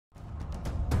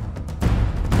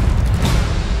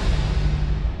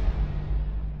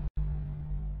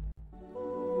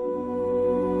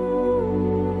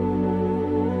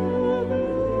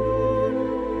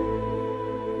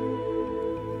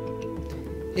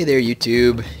Hey there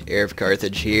YouTube, Air of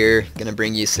Carthage here. Gonna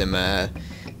bring you some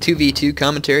 2v2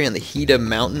 commentary on the Hida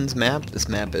Mountains map. This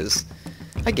map is,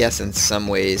 I guess in some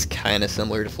ways, kinda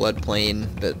similar to Floodplain,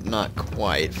 but not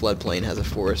quite. Floodplain has a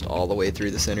forest all the way through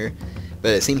the center,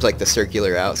 but it seems like the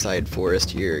circular outside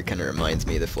forest here kinda reminds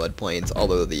me of the Floodplains,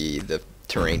 although the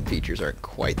terrain features aren't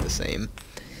quite the same.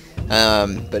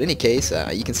 But in any case,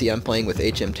 you can see I'm playing with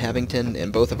HM Tavington,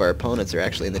 and both of our opponents are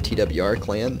actually in the TWR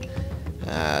clan.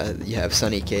 You have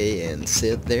Sunny K and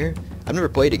Sid there. I've never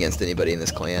played against anybody in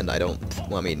this clan. Well,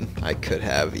 I mean, I could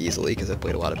have easily because I've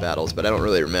played a lot of battles, but I don't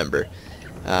really remember.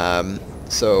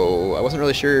 So I wasn't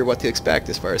really sure what to expect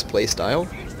as far as play style.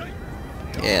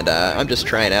 And I'm just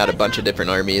trying out a bunch of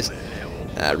different armies.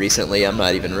 Recently, I'm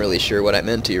not even really sure what I'm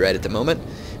into right at the moment.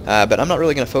 But I'm not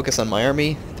really going to focus on my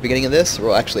army at the beginning of this.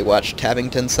 We'll actually watch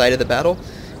Tavington's side of the battle,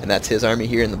 and that's his army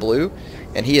here in the blue.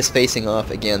 And he is facing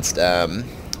off against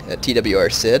TWR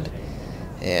Sid.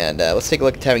 And let's take a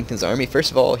look at Tavington's army.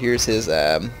 First of all, here's his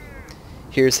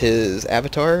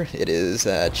avatar. It is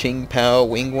Ching Pao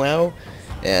Wing Wow,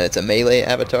 and it's a melee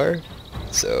avatar.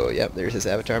 So yep, there's his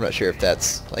avatar. I'm not sure if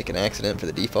that's like an accident for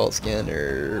the default skin,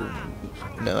 or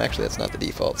no, actually that's not the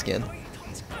default skin.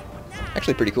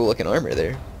 Actually pretty cool looking armor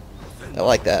there. I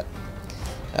like that.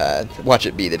 Watch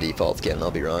it be the default skin,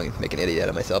 I'll be wrong, make an idiot out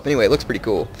of myself. Anyway, it looks pretty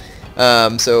cool.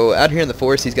 So out here in the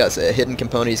forest, he's got a hidden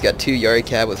component. He's got 2 Yari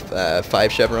Cab with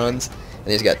 5 chevrons, and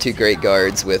he's got 2 Great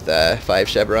Guards with 5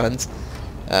 chevrons.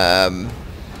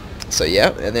 So yeah,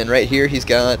 and then right here he's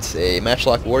got a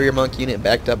Matchlock Warrior Monk unit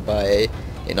backed up by a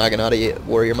Naginata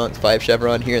Warrior Monk 5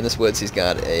 chevron. Here in this woods he's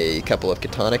got a couple of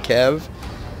Katana Cav,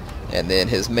 and then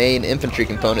his main infantry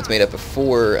component's made up of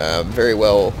 4 very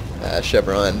well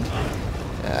chevron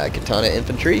Katana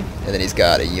infantry, and then he's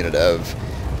got a unit of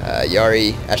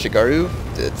Yari Ashigaru.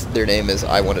 Their name is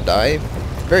I Want to Die.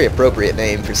 Very appropriate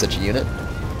name for such a unit,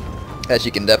 as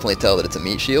you can definitely tell that it's a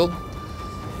meat shield.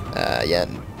 Yeah,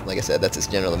 and like I said, that's his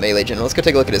general, the melee general. Let's go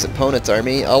take a look at his opponent's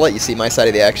army. I'll let you see my side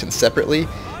of the action separately,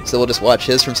 so we'll just watch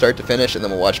his from start to finish, and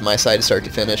then we'll watch my side to start to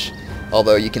finish.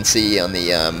 Although you can see on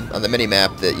the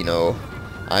mini-map that, you know,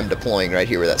 I'm deploying right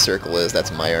here where that circle is.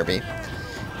 That's my army.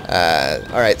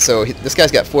 Alright, so this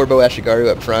guy's got 4 Bow Ashigaru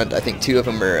up front. I think 2 of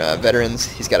them are veterans.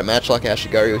 He's got a Matchlock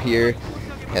Ashigaru here,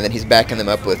 and then he's backing them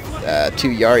up with 2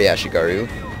 Yari Ashigaru.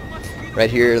 Right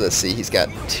here, let's see, he's got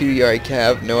 2 Yari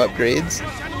Cav, no upgrades.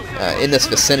 In this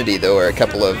vicinity, though, are a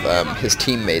couple of his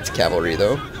teammates' cavalry,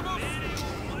 though.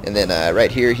 And then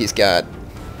right here, he's got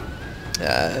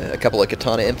a couple of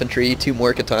Katana Infantry, 2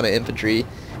 more Katana Infantry.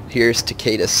 Here's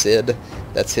Takeda Sid,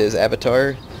 that's his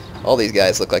avatar. All these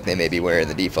guys look like they may be wearing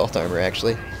the default armor,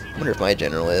 actually. I wonder if my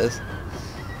general is.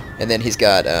 And then he's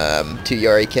got 2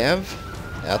 Yari Cav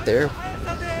out there.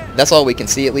 That's all we can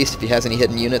see, at least, if he has any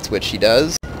hidden units, which he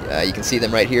does. You can see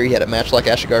them right here. He had a Matchlock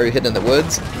Ashigaru hidden in the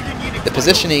woods. The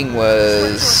positioning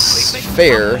was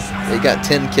fair. They got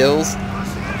 10 kills.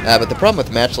 But the problem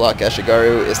with Matchlock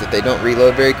Ashigaru is that they don't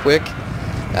reload very quick.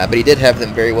 But he did have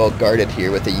them very well guarded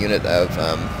here with a unit of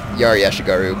Yari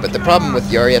Ashigaru. But the problem with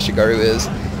Yari Ashigaru is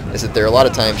that they're a lot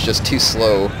of times just too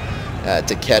slow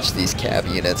to catch these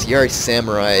Cav units. Yari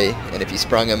Samurai, and if you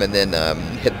sprung them and then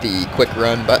hit the quick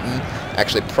run button,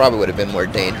 actually probably would have been more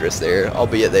dangerous there,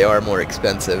 albeit they are more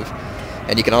expensive.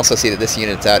 And you can also see that this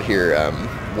unit's out here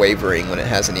wavering when it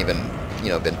hasn't even, you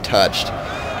know, been touched.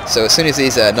 So as soon as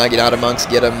these Naginata monks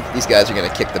get him, these guys are going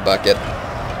to kick the bucket.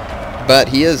 But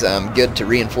he is good to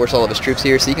reinforce all of his troops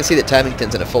here. So you can see that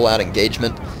Tavington's in a full-out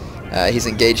engagement. He's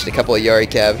engaged a couple of Yari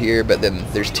Cav here, but then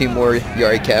there's 2 more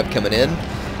Yari Cav coming in.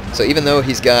 So even though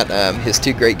he's got his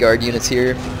 2 Great Guard units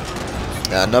here,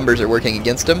 numbers are working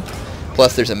against him.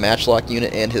 Plus there's a Matchlock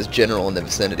unit and his general in the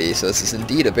vicinity. So this is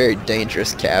indeed a very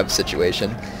dangerous Cav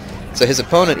situation. So his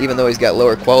opponent, even though he's got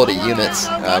lower quality units,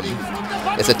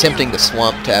 is attempting to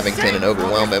swamp Tavington and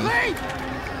overwhelm him.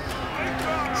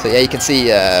 So yeah, you can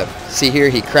see here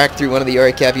he cracked through one of the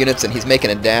Yari Cav units, and he's making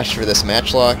a dash for this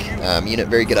Matchlock unit.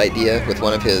 Very good idea with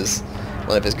one of his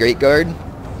Great Guard.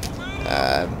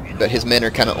 But his men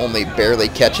are kind of only barely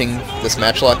catching this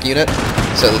Matchlock unit,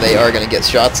 so that they are going to get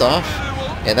shots off.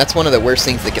 And that's one of the worst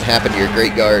things that can happen to your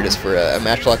Great Guard, is for a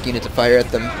Matchlock unit to fire at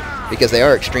them, because they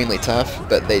are extremely tough,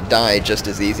 but they die just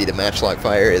as easy to Matchlock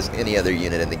fire as any other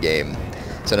unit in the game.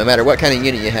 So no matter what kind of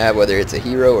unit you have, whether it's a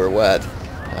hero or what,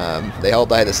 they all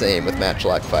die the same with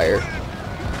Matchlock fire.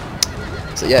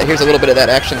 So yeah, here's a little bit of that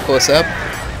action close up.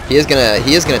 He is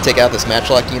gonna take out this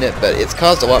Matchlock unit, but it's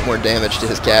caused a lot more damage to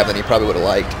his Cav than he probably would have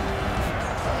liked.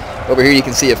 Over here you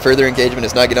can see a further engagement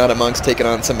as Naginata monks taking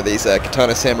on some of these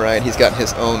Katana Samurai, and he's got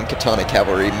his own Katana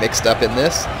cavalry mixed up in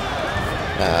this.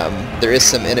 There is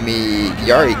some enemy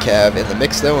Yari Cav in the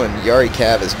mix though, and Yari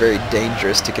Cav is very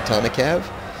dangerous to Katana Cav,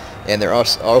 and there are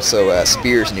also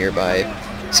spears nearby.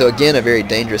 So again, a very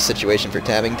dangerous situation for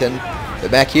Tavington.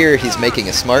 But back here, he's making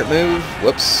a smart move,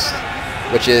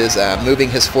 which is moving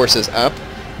his forces up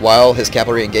while his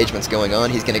cavalry engagement's going on.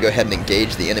 He's going to go ahead and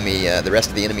engage the enemy, the rest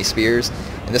of the enemy spears,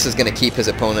 and this is going to keep his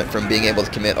opponent from being able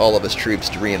to commit all of his troops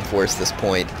to reinforce this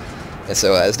point. And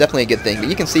so it's definitely a good thing. But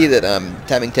you can see that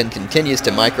Tavington continues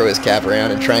to micro his cav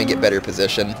around and try and get better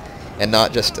position, and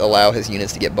not just allow his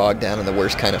units to get bogged down in the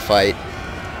worst kind of fight.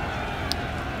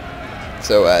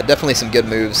 So definitely some good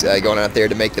moves going out there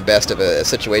to make the best of a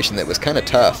situation that was kind of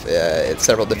tough at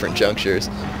several different junctures.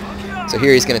 So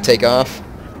here he's going to take off,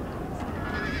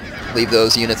 leave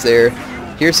those units there.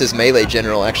 Here's his melee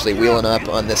general actually wheeling up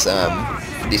on this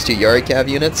these two Yari Cav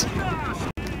units.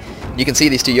 You can see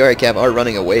these two Yari Cav are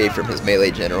running away from his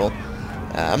melee general.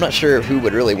 I'm not sure who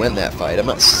would really win that fight. I'm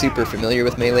not super familiar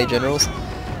with melee generals.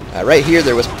 Right here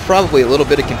there was probably a little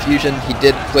bit of confusion. He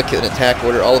did click an attack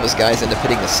order. All of his guys end up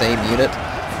hitting the same unit.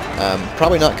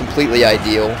 Probably not completely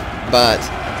ideal, but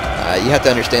you have to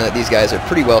understand that these guys are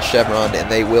pretty well chevroned, and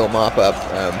they will mop up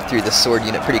through the sword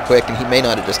unit pretty quick, and he may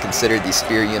not have just considered these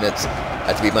spear units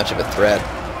to be much of a threat.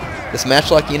 This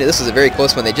matchlock unit, this is a very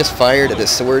close one. They just fired at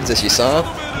his swords, as you saw,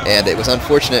 and it was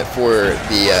unfortunate for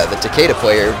the Takeda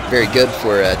player, very good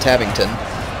for Tavington,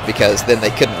 because then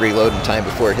they couldn't reload in time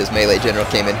before his melee general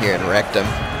came in here and wrecked him.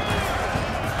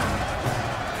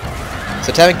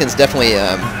 So Tavington's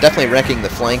definitely wrecking the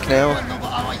flank now,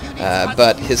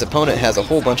 but his opponent has a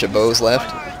whole bunch of bows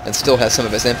left and still has some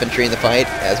of his infantry in the fight,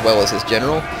 as well as his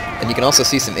general. And you can also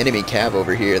see some enemy cav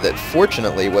over here that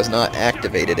fortunately was not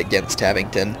activated against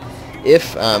Tavington.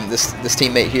 If this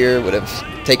teammate here would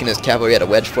have taken his cavalry at a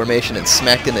wedge formation and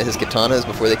smacked into his katanas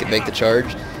before they could make the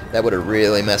charge, that would have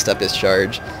really messed up his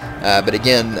charge. But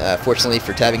again, fortunately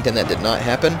for Tavington, that did not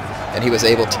happen, and he was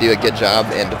able to do a good job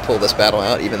and to pull this battle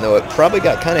out, even though it probably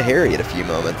got kind of hairy at a few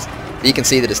moments. But you can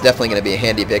see that it's definitely going to be a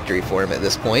handy victory for him at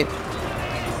this point.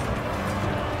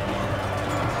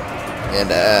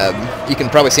 And you can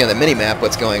probably see on the mini-map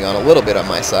what's going on a little bit on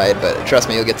my side, but trust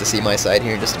me, you'll get to see my side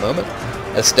here in just a moment.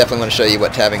 I just definitely want to show you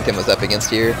what Tavington was up against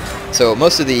here. So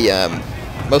most of the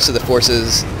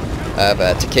forces of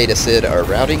Takeda Sid are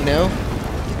routing now.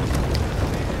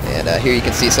 And here you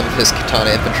can see some of his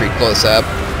katana infantry close up.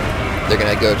 They're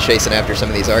going to go chasing after some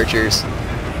of these archers.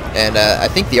 And I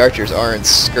think the archers are in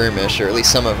skirmish, or at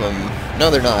least some of them.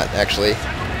 No, they're not, actually.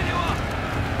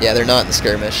 Yeah, they're not in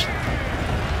skirmish.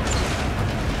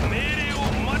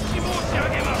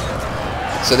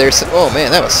 So there's... Oh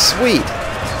man, that was sweet!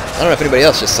 I don't know if anybody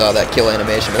else just saw that kill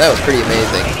animation, but that was pretty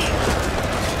amazing.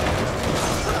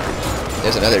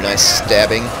 There's another nice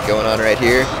stabbing going on right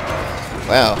here.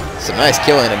 Wow, some nice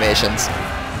kill animations.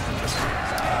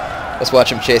 Let's watch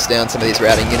him chase down some of these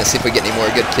routing units, see if we get any more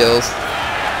good kills.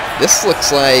 This looks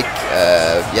like,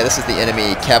 yeah, this is the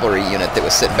enemy cavalry unit that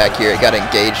was sitting back here. It got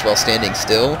engaged while standing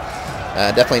still.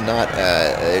 Definitely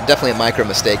a micro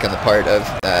mistake on the part of,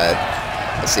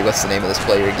 let's see, what's the name of this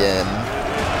player again?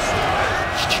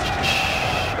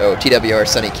 Oh, TWR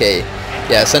Sunny K.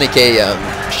 Yeah, Sunny K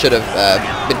should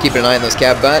have been keeping an eye on those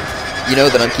cav, but you know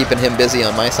that I'm keeping him busy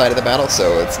on my side of the battle,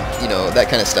 so it's, you know, that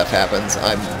kind of stuff happens.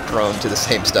 I'm prone to the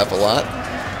same stuff a lot.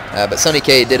 But Sunny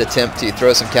K did attempt to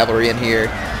throw some cavalry in here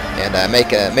and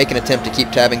make an attempt to keep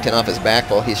Tavington off his back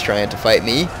while he's trying to fight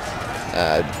me.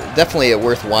 Definitely a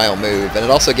worthwhile move, and it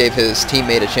also gave his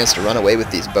teammate a chance to run away with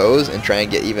these bows and try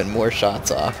and get even more shots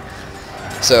off.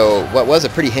 So what was a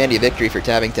pretty handy victory for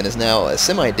Tavington is now a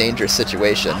semi-dangerous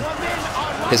situation.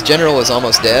 His general is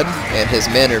almost dead, and his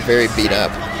men are very beat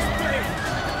up.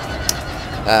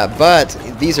 But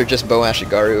these are just bow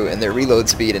ashigaru, and their reload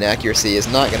speed and accuracy is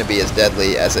not going to be as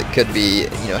deadly as it could be,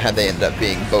 you know, had they ended up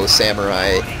being bow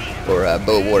samurai or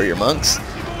bow warrior monks.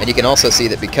 And you can also see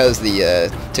that because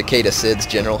the Takeda Sid's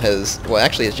general has, well,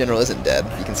 actually his general isn't dead.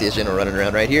 You can see his general running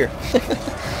around right here.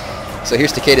 So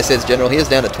here's Takeda Sid's general. He is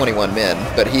down to 21 men,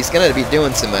 but he's going to be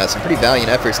doing some pretty valiant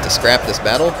efforts to scrap this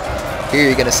battle. Here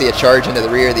you're going to see a charge into the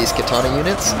rear of these katana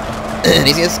units, and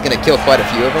he's just going to kill quite a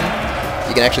few of them.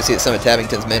 You can actually see that some of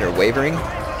Tavington's men are wavering.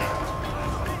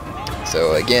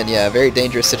 So again, yeah, a very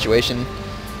dangerous situation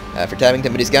for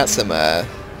Tavington, but he's got some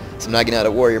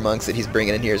Naginata warrior monks that he's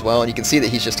bringing in here as well, and you can see that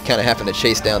he's just kind of having to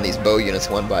chase down these bow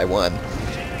units one by one.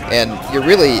 And you're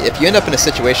really, if you end up in a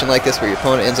situation like this where your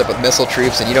opponent ends up with missile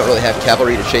troops and you don't really have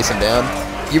cavalry to chase them down,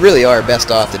 you really are best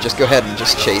off to just go ahead and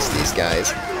just chase these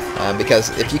guys. Because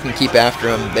if you can keep after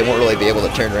them, they won't really be able to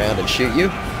turn around and shoot you.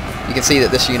 You can see that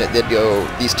this unit did go,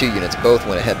 these two units both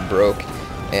went ahead and broke.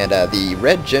 And the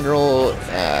red general,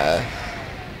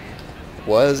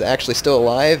 was actually still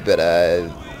alive, but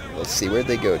let's see, where'd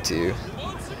they go to?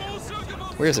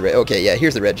 Where's the red? Okay, yeah,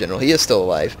 here's the red general. He is still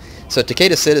alive. So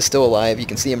Takeda Sid is still alive. You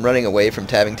can see him running away from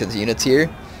Tavington's units here.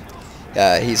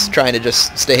 He's trying to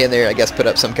just stay in there, I guess, put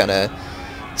up some kind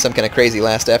of crazy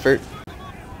last effort.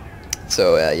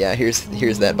 So yeah,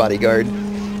 here's that bodyguard.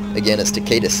 Again, it's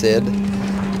Takeda Sid.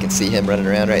 You can see him running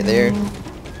around right there.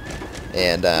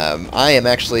 And I am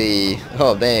actually,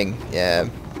 oh dang, yeah.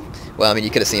 Well, I mean,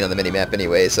 you could have seen on the mini-map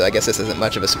anyway, so I guess this isn't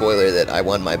much of a spoiler that I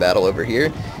won my battle over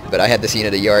here. But I had this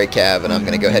unit of Yari Cav, and I'm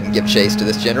going to go ahead and give chase to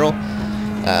this general.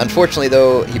 Unfortunately,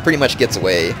 though, he pretty much gets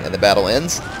away, and the battle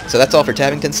ends. So that's all for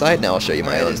Tavington's side. Now I'll show you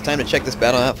my own. It's time to check this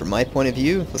battle out from my point of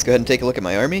view. Let's go ahead and take a look at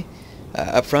my army.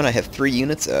 Up front, I have 3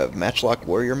 units of Matchlock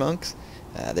Warrior Monks.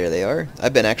 There they are.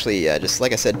 I've been actually, just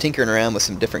like I said, tinkering around with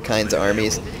some different kinds of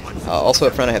armies. Also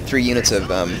up front I have 3 units of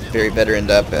very veteraned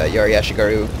up Yari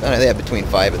Ashigaru. They have between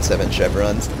 5 and 7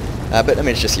 chevrons. But I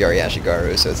mean, it's just Yari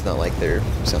Ashigaru, so it's not like they're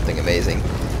something amazing.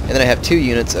 And then I have 2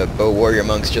 units of Bow Warrior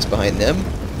Monks just behind them.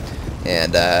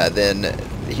 And then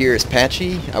here is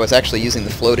Patchy. I was actually using the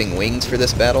floating wings for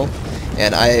this battle.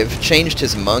 And I've changed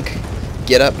his monk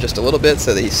get up just a little bit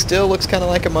so that he still looks kind of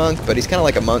like a monk, but he's kind of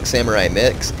like a monk samurai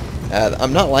mix.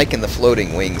 I'm not liking the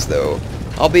floating wings though,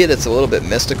 albeit it's a little bit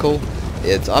mystical.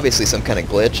 It's obviously some kind of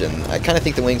glitch, and I kind of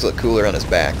think the wings look cooler on his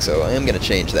back, so I am going to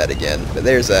change that again. But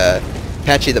there's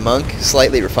Patchy the monk,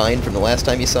 slightly refined from the last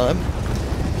time you saw him.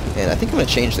 And I think I'm going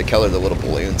to change the color of the little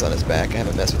balloons on his back. I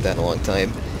haven't messed with that in a long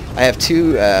time. I have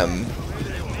 2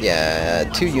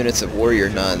 units of warrior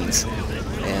nuns,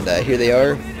 and here they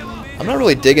are. I'm not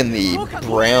really digging the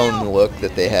brown look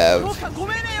that they have.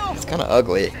 It's kind of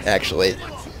ugly, actually.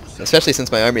 Especially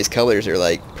since my army's colors are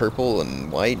like purple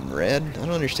and white and red. I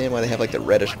don't understand why they have like the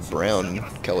reddish brown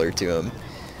color to them.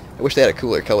 I wish they had a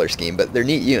cooler color scheme, but they're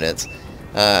neat units.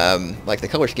 Like the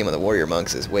color scheme on the warrior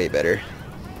monks is way better.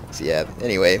 So yeah,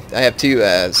 anyway, I have 2,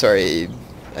 I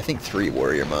think 3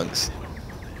 warrior monks.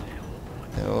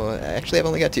 No, actually I've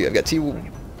only got 2. I've got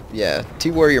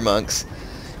 2 warrior monks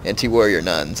and 2 warrior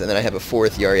nuns, and then I have a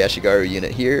 4th Yari Ashigaru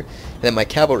unit here. And then my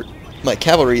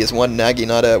cavalry is 1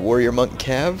 Naginata warrior monk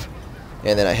cav,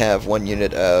 and then I have 1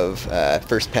 unit of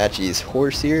First Patchy's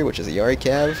horse here, which is a Yari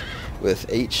cav with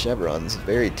 8 chevrons.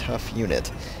 Very tough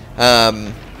unit.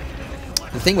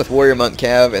 The thing with warrior monk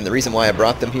cav, and the reason why I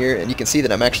brought them here, and you can see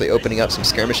that I'm actually opening up some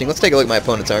skirmishing. Let's take a look at my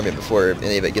opponent's army before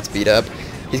any of it gets beat up.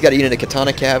 He's got a unit of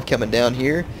katana cav coming down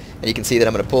here, and you can see that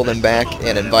I'm going to pull them back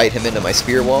and invite him into my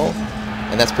spear wall.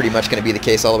 And that's pretty much going to be the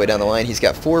case all the way down the line. He's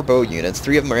got 4 bow units,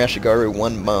 3 of them are Ashigaru,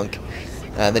 1 monk.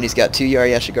 Then he's got 2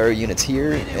 Yari Ashigaru units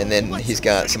here, and then he's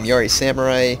got some Yari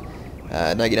Samurai,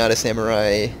 Naginata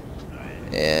Samurai,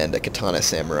 and a Katana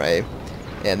Samurai.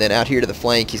 And then out here to the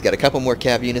flank, he's got a couple more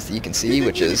cav units that you can see,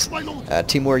 which is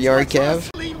 2 more Yari cav.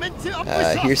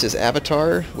 Here's his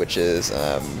avatar, which is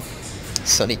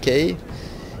Sunny K.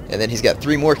 And then he's got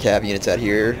 3 more cav units out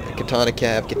here, a Katana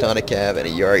cav, and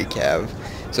a Yari cav.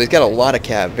 So he's got a lot of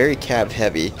cav, very cav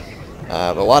heavy.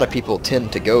 A lot of people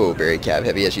tend to go very cav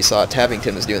heavy, as you saw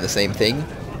Tavington was doing the same thing.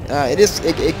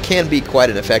 It can be quite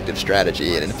an effective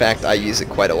strategy, and in fact I use it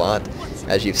quite a lot,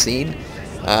 as you've seen.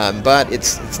 But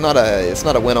it's not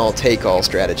a win-all take-all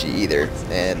strategy either,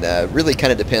 and really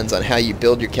kind of depends on how you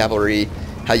build your cavalry,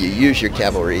 how you use your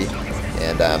cavalry,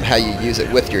 and how you use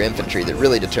it with your infantry that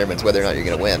really determines whether or not you're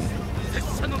going to win.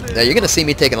 Now you're going to see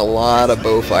me taking a lot of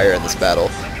bow fire in this battle.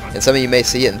 And some of you may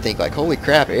see it and think like, holy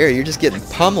crap, Air, you're just getting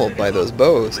pummeled by those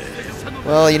bows.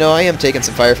 Well, you know, I am taking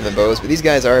some fire from the bows, but these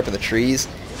guys are up in the trees.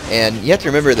 And you have to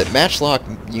remember that matchlock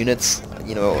units,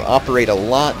 you know, operate a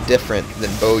lot different than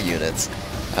bow units.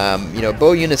 You know,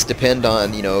 bow units depend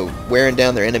on, you know, wearing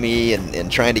down their enemy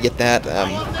and trying to get that,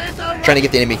 trying to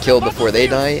get the enemy killed before they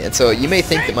die. And so you may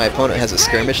think that my opponent has a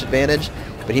skirmish advantage,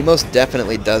 but he most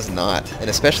definitely does not, and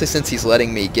especially since he's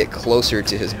letting me get closer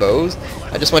to his bows.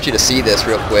 I just want you to see this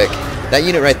real quick. That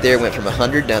unit right there went from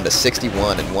 100 down to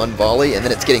 61 in 1 volley, and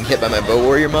then it's getting hit by my bow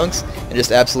warrior monks and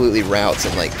just absolutely routs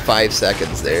in like 5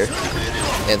 seconds there.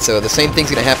 And so the same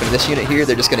thing's going to happen to this unit here.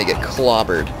 They're just going to get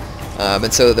clobbered.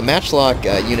 And so the matchlock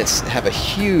units have a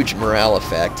huge morale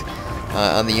effect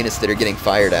on the units that are getting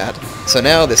fired at. So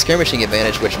now the skirmishing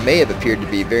advantage, which may have appeared to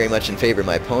be very much in favor of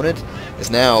my opponent, is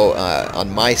now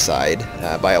on my side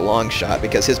by a long shot,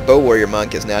 because his bow warrior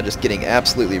monk is now just getting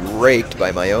absolutely raked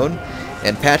by my own,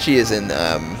 and Patchy is in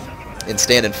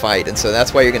stand and fight, and so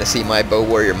that's why you're going to see my bow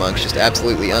warrior monks just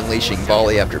absolutely unleashing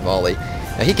volley after volley.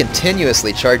 Now he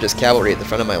continuously charges cavalry at the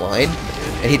front of my line,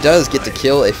 and he does get to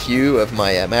kill a few of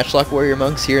my matchlock warrior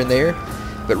monks here and there.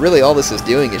 But really all this is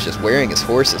doing is just wearing his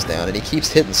horses down, and he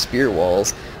keeps hitting spear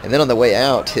walls. And then on the way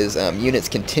out, his units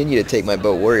continue to take my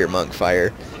bow warrior monk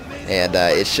fire. And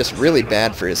it's just really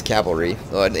bad for his cavalry.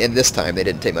 Well, and this time they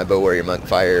didn't take my bow warrior monk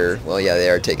fire. Well, yeah, they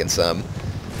are taking some.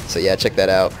 So yeah, check that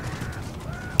out.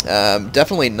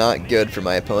 Definitely not good for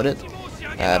my opponent,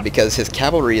 because his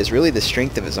cavalry is really the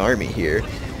strength of his army here.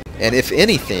 And if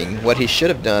anything, what he should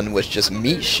have done was just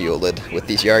meat shielded with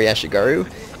these Yari Ashigaru,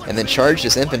 and then charged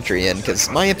his infantry in, because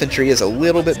my infantry is a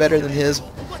little bit better than his,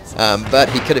 but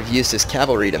he could have used his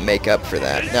cavalry to make up for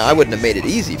that. Now, I wouldn't have made it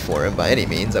easy for him by any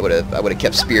means. I would have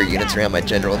kept spear units around my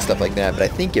general and stuff like that, but I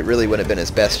think it really would have been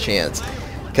his best chance,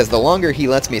 because the longer he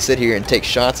lets me sit here and take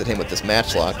shots at him with this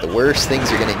matchlock, the worse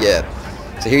things are going to get.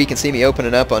 So here you can see me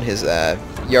opening up on his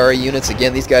Yari units.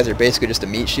 Again, these guys are basically just a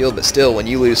meat shield, but still, when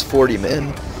you lose 40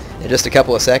 men in just a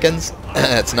couple of seconds,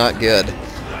 it's not good.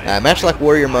 Matchlock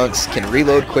warrior monks can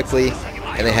reload quickly,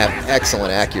 and they have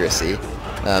excellent accuracy.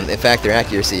 In fact, their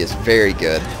accuracy is very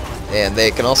good. And they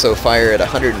can also fire at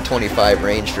 125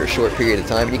 range for a short period of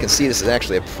time. And you can see this is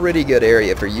actually a pretty good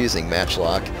area for using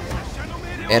matchlock.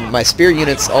 And my spear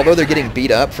units, although they're getting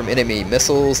beat up from enemy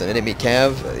missiles and enemy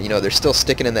cav, you know, they're still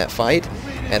sticking in that fight,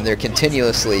 and they're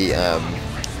continuously,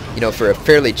 you know, for a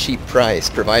fairly cheap price,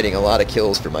 providing a lot of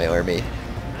kills for my army.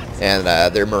 And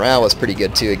their morale is pretty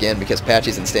good too, again, because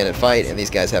Patchy's in stand and fight, and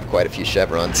these guys have quite a few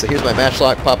chevrons. So here's my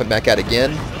matchlock popping back out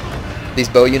again. These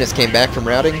bow units came back from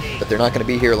routing, but they're not going to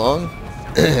be here long.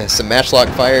 Some matchlock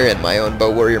fire, and my own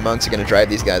bow warrior monks are going to drive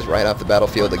these guys right off the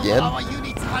battlefield again.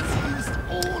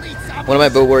 One of my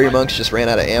bow warrior monks just ran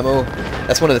out of ammo.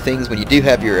 That's one of the things when you do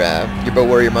have your bow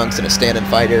warrior monks in a stand and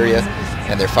fight area,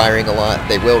 and they're firing a lot,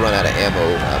 they will run out of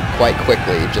ammo quite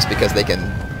quickly, just because they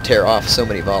can tear off so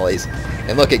many volleys.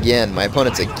 And look again, my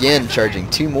opponent's again charging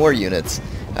 2 more units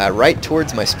right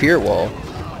towards my spear wall.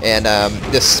 And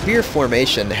this spear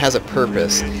formation has a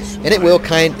purpose, and it'll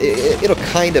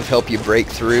kind of help you break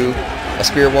through a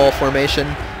spear wall formation.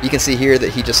 You can see here that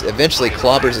he just eventually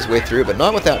clobbers his way through, but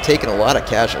not without taking a lot of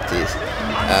casualties.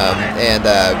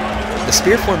 The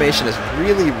spear formation is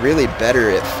really, really better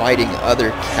at fighting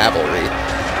other cavalry,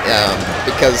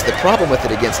 because the problem with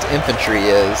it against infantry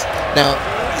is, now,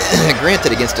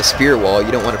 granted, against a spear wall,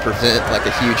 you don't want to prevent like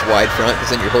a huge wide front,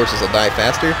 because then your horses will die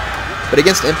faster. But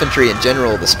against infantry in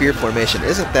general, the spear formation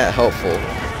isn't that helpful,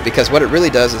 because what it really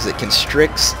does is it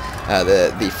constricts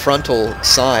the frontal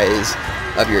size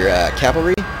of your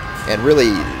cavalry, and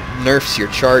really nerfs your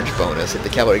charge bonus that the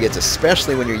cavalry gets,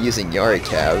 especially when you're using Yari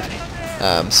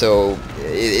Cav. So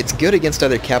it's good against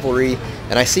other cavalry,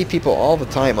 and I see people all the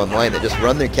time online that just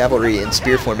run their cavalry in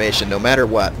spear formation no matter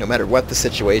what the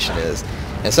situation is.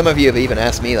 And some of you have even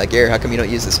asked me, like, Air, how come you don't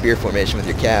use the spear formation with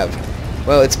your cav?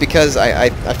 Well, it's because I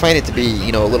find it to be,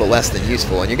 you know, a little less than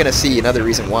useful, and you're going to see another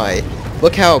reason why.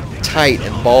 Look how tight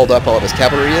and balled up all of his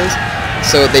cavalry is.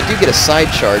 So they do get a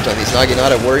side charge on these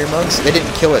Naginata warrior monks. They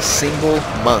didn't kill a single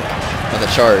monk on the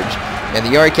charge. And the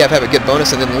Yari Cav have a good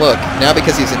bonus, and then look, now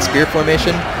because he's in spear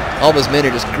formation, all of his men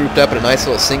are just grouped up in a nice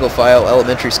little single file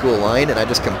elementary school line, and I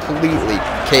just completely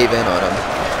cave in on him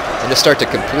and just start to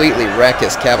completely wreck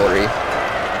his cavalry.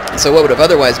 So what would have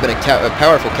otherwise been a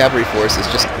powerful cavalry force is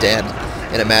just dead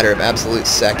in a matter of absolute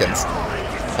seconds.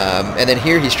 And then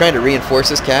here he's trying to reinforce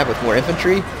his cav with more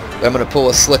infantry, but I'm going to pull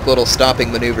a slick little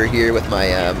stopping maneuver here with my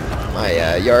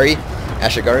Yari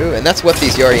Ashigaru, and that's what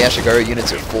these Yari Ashigaru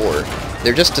units are for.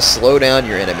 They're just to slow down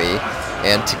your enemy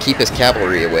and to keep his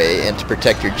cavalry away and to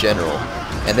protect your general.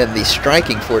 And then the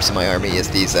striking force of my army is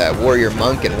these warrior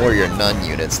monk and warrior nun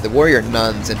units. The warrior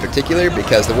nuns in particular,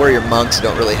 because the warrior monks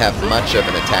don't really have much of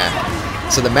an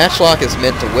attack. So the matchlock is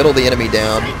meant to whittle the enemy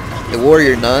down. The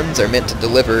warrior nuns are meant to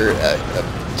deliver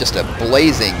just a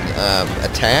blazing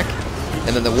attack.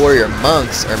 And then the warrior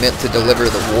monks are meant to deliver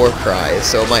the war cries.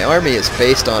 So my army is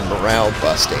based on morale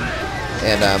busting.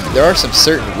 And there are some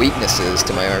certain weaknesses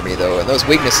to my army, though, and those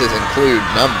weaknesses include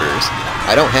numbers.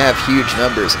 I don't have huge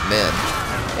numbers of men.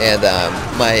 And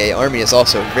my army is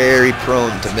also very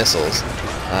prone to missiles.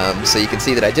 So you can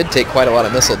see that I did take quite a lot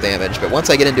of missile damage, but once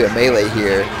I get into a melee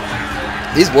here,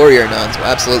 these warrior nuns will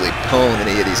absolutely pwn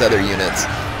any of these other units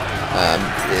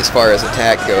as far as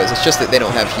attack goes. It's just that they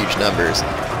don't have huge numbers.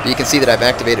 But you can see that I've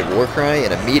activated Warcry,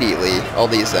 and immediately all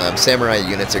these samurai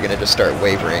units are going to just start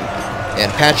wavering. And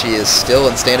Patchy is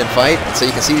still in stand and fight, and so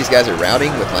you can see these guys are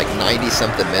routing with like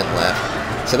 90-something men left.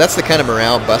 So that's the kind of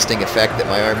morale-busting effect that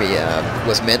my army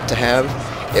was meant to have.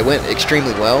 It went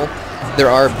extremely well.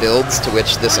 There are builds to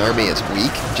which this army is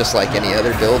weak, just like any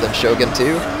other build in Shogun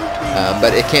 2,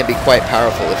 but it can be quite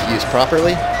powerful if used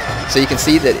properly. So you can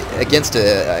see that against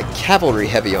a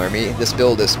cavalry-heavy army, this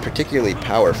build is particularly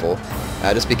powerful,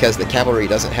 just because the cavalry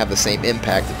doesn't have the same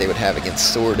impact that they would have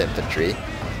against sword infantry.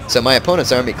 So my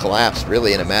opponent's army collapsed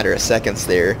really in a matter of seconds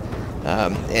there,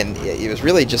 and it was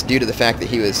really just due to the fact that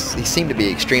he seemed to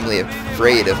be extremely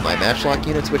afraid of my matchlock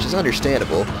units, which is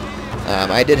understandable.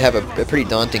 I did have a pretty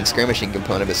daunting skirmishing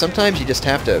component, but sometimes you just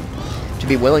have to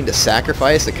be willing to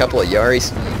sacrifice a couple of Yari,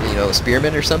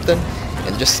 spearmen or something,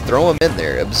 and just throw them in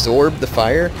there, absorb the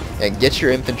fire, and get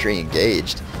your infantry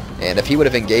engaged. And if he would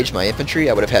have engaged my infantry,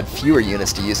 I would have had fewer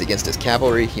units to use against his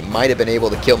cavalry. He might have been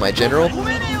able to kill my general,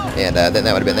 and then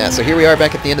that would have been that. So here we are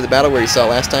back at the end of the battle where you saw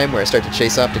last time, where I start to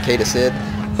chase off Takeda Sid.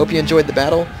 Hope you enjoyed the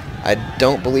battle. I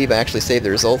don't believe I actually saved the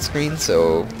results screen,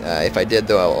 so if I did,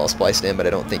 though, I'll splice it in, but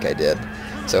I don't think I did.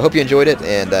 So I hope you enjoyed it,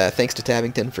 and thanks to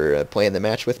Tavington for playing the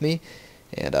match with me,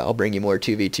 and I'll bring you more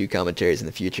 2v2 commentaries in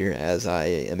the future as I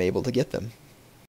am able to get them.